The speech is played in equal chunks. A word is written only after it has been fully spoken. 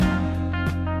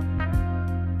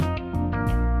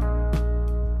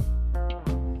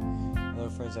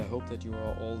hope that you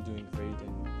are all doing great,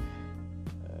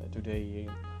 and today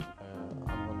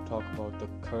I'm going to talk about the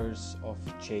curse of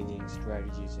changing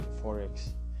strategies in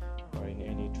Forex or in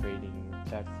any trading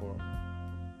platform.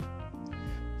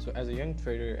 So as a young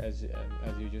trader, as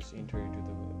you just enter into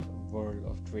the world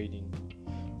of trading,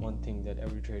 one thing that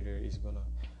every trader is going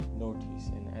to notice,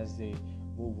 and as they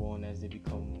move on, as they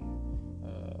become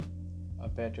a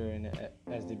better and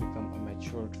as they become a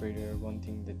mature trader, one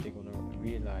thing that they're gonna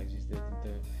realize is that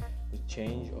the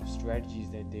change of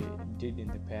strategies that they did in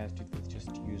the past, it was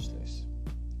just useless,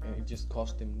 and it just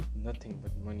cost them nothing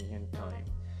but money and time.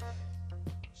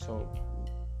 So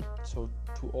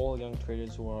to all young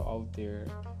traders who are out there,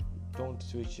 don't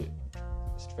switch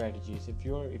strategies.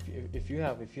 If you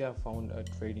have found a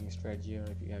trading strategy, or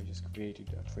if you have just created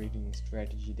a trading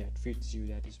strategy that fits you,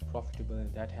 that is profitable,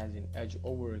 and that has an edge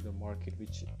over the market,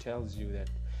 which tells you that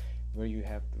where you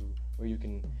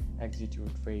can exit your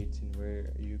trades and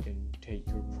where you can take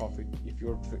your profit.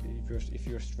 If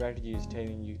your strategy is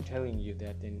telling you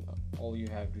that, then all you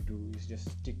have to do is just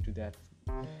stick to that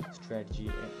strategy.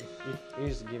 And if it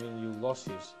is giving you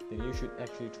losses, then you should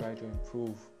actually try to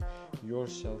improve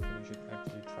yourself, and you should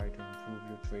actually try to improve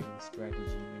your trading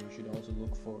strategy. And you should also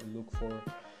look for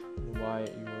why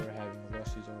you are having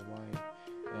losses, or why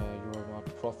you are not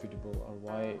profitable, or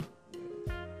why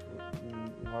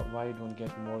you don't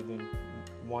get more than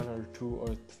 1 or 2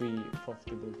 or 3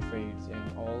 profitable trades,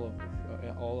 and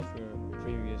all of your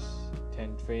previous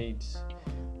 10 trades,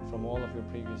 from all of your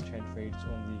previous 10 trades,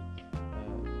 only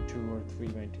 2 or 3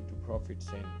 went into profits,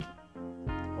 and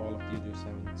all of the other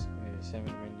 7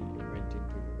 went into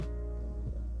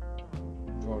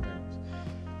drawdowns.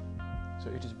 So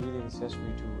it is really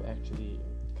necessary to actually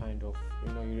kind of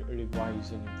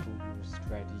revise and improve your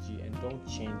strategy, and don't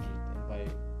change it. And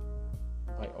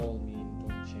by all means,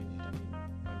 don't change it.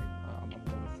 I'm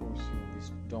gonna force you on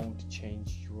this. Don't change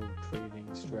your trading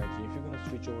strategy. If you're gonna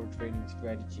switch over trading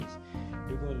strategies,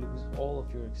 you're gonna lose all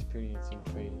of your experience in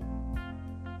trading.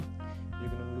 You're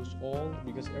gonna lose all,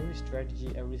 because every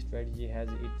strategy has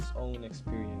its own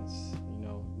experience.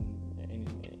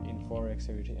 In Forex,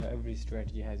 every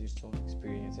strategy has its own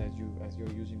experience. As you're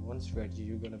using one strategy,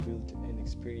 you're gonna build an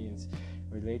experience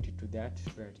related to that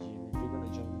strategy. And if you're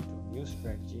gonna jump into a new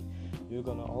strategy, you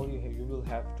will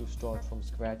have to start from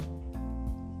scratch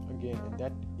again, and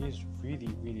that is really,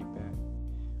 really bad,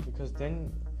 because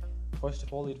then, first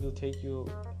of all, it will take you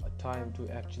a time to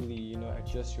actually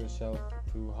adjust yourself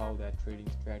to how that trading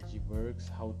strategy works,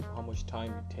 how much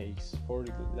time it takes.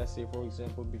 Let's say, for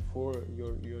example, before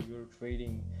your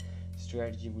trading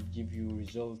strategy would give you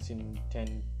results in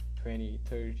 10, 20,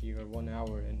 30 or 1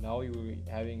 hour, and now you're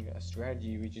having a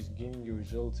strategy which is giving you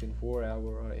results in 4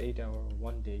 hour or 8 hour or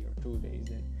 1 day or 2 days.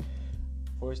 And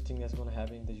first thing that's going to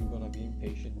happen is that you're going to be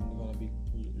impatient,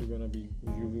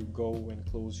 you will go and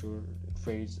close your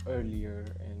trades earlier,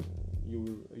 and you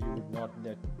will not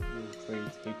let your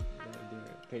trades hit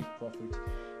take profits,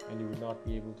 and you will not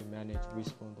be able to manage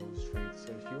risk on those trades.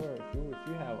 So if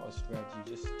you have a strategy,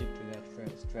 just stick to that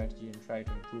strategy and try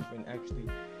to improve. And actually,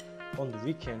 on the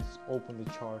weekends, open the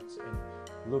charts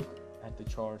and look at the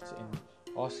charts and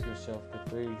ask yourself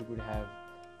that where you could have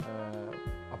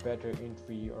a better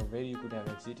entry, or where you could have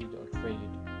exited or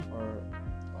traded, or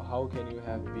how can you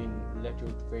have let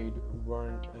your trade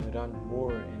run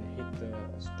more and hit the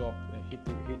stop, hit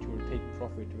your take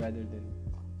profit, rather than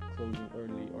closing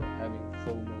early or having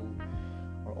FOMO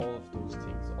or all of those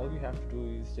things. All you have to do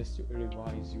is just to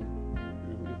revise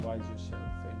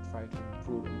yourself and try to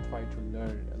improve and try to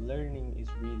learn. Learning is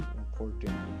really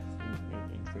important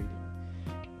in trading.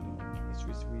 It's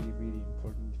really, really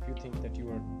important. If you think that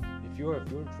if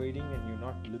you're trading and you're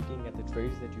not looking at the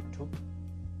trades that you took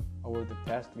over the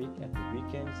past week at the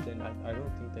weekends, then I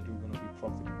don't think that you're going to be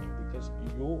profitable, because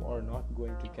you are not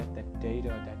going to get that data,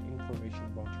 that information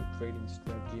about your trading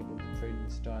strategy, about the trading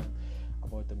style,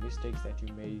 about the mistakes that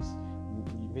you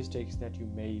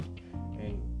made,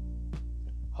 and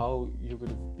how you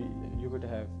could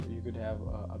have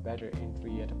a better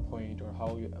entry at a point, or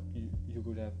how you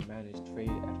could have managed trade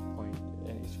at a point.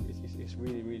 And it's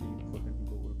really, really important to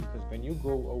go over, because when you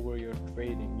go over your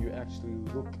trading, you actually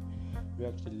look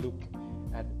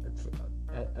at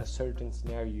a certain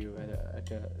scenario, at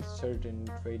a certain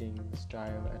trading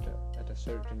style, at a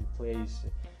certain place,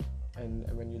 and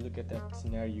when you look at that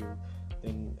scenario,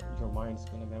 then your mind's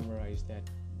gonna memorize that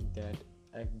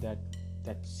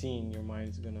scene. Your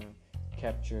mind's gonna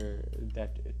capture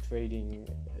that trading,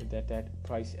 that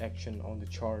price action on the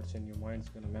charts, and your mind's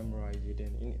gonna memorize it.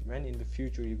 And when in the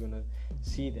future you're gonna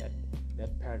see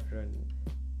that pattern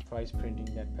price printing,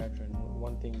 that pattern,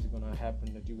 one thing is gonna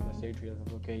happen, that you're gonna say to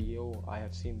yourself, okay, yo, I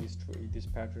have seen this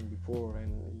pattern before,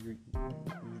 and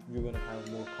you're gonna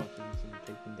have more confidence in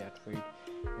taking that trade,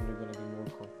 and you're gonna be more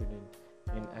confident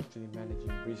in actually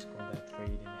managing risk on that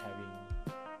trade and having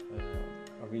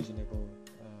a reasonable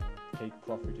take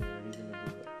profit and a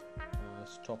reasonable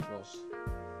stop loss,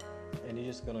 and you're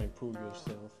just gonna improve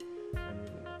yourself. And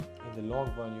in the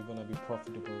long run, you're gonna be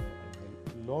profitable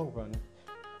in the long run.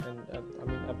 And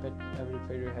I bet every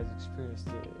trader has experienced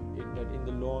that in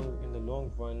the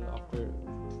long run, after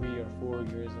 3 or 4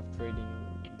 years of trading,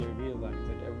 they realize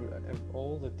that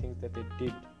all the things that they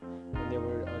did when they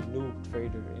were a noob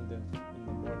trader in the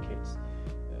markets,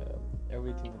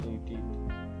 everything that they did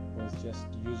was just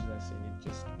useless, and it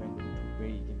just went into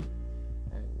vain,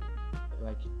 and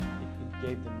like it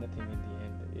gave them nothing in the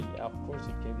end. Of course,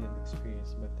 it gave them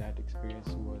experience, but that experience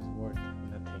was worth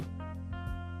nothing.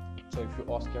 So if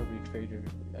you ask every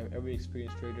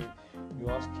experienced trader, you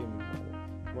ask him,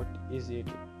 what is it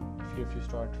if you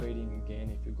start trading again,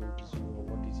 if you go to zero,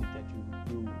 what is it that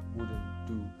you wouldn't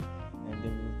do? And they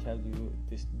will tell you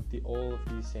all of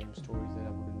these same stories, that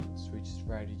I wouldn't switch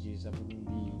strategies, I wouldn't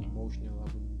be emotional, I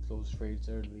wouldn't close trades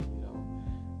early,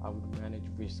 I would manage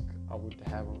risk, I would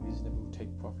have a reasonable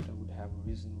take profit, I would have a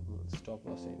reasonable stop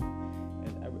loss in.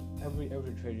 And every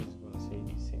trader is going to say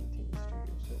these same things to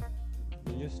you. So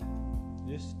you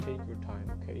just take your time,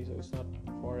 okay? So it's not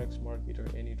Forex market or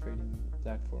any trading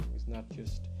platform. It's not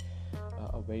just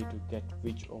a way to get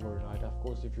rich overnight. Of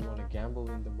course, if you want to gamble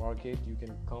in the market, you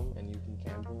can come and you can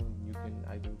gamble, and you can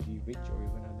either be rich, or you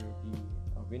can either be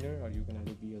a winner, or you can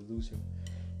either be a loser.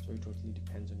 So it totally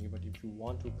depends on you. But if you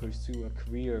want to pursue a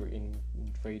career in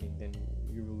trading, then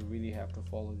you will really have to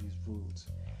follow these rules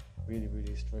really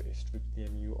strictly,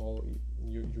 and you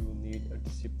will need a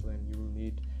discipline, you will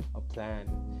need a plan,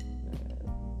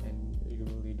 and you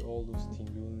will need all those things.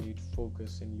 You will need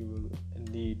focus, and you will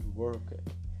need work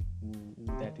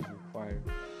that is required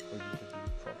for you to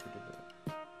be profitable.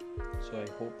 So I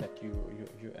hope that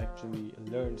you actually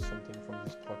learned something from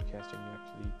this podcast, and you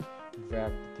actually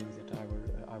grabbed the things that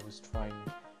I was trying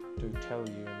to tell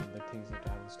you, and the things that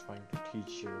I was trying to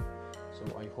teach you. So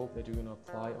I hope that you're gonna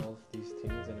apply all of these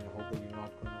things, and I hope that you're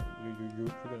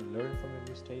gonna learn from your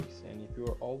mistakes. And if you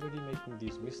are already making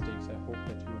these mistakes, I hope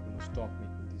that you are gonna stop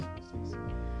making these mistakes.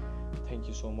 Thank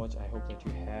you so much. I hope that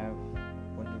you have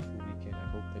a wonderful weekend. I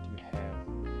hope that you have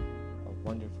a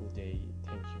wonderful day.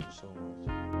 Thank you so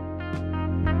much.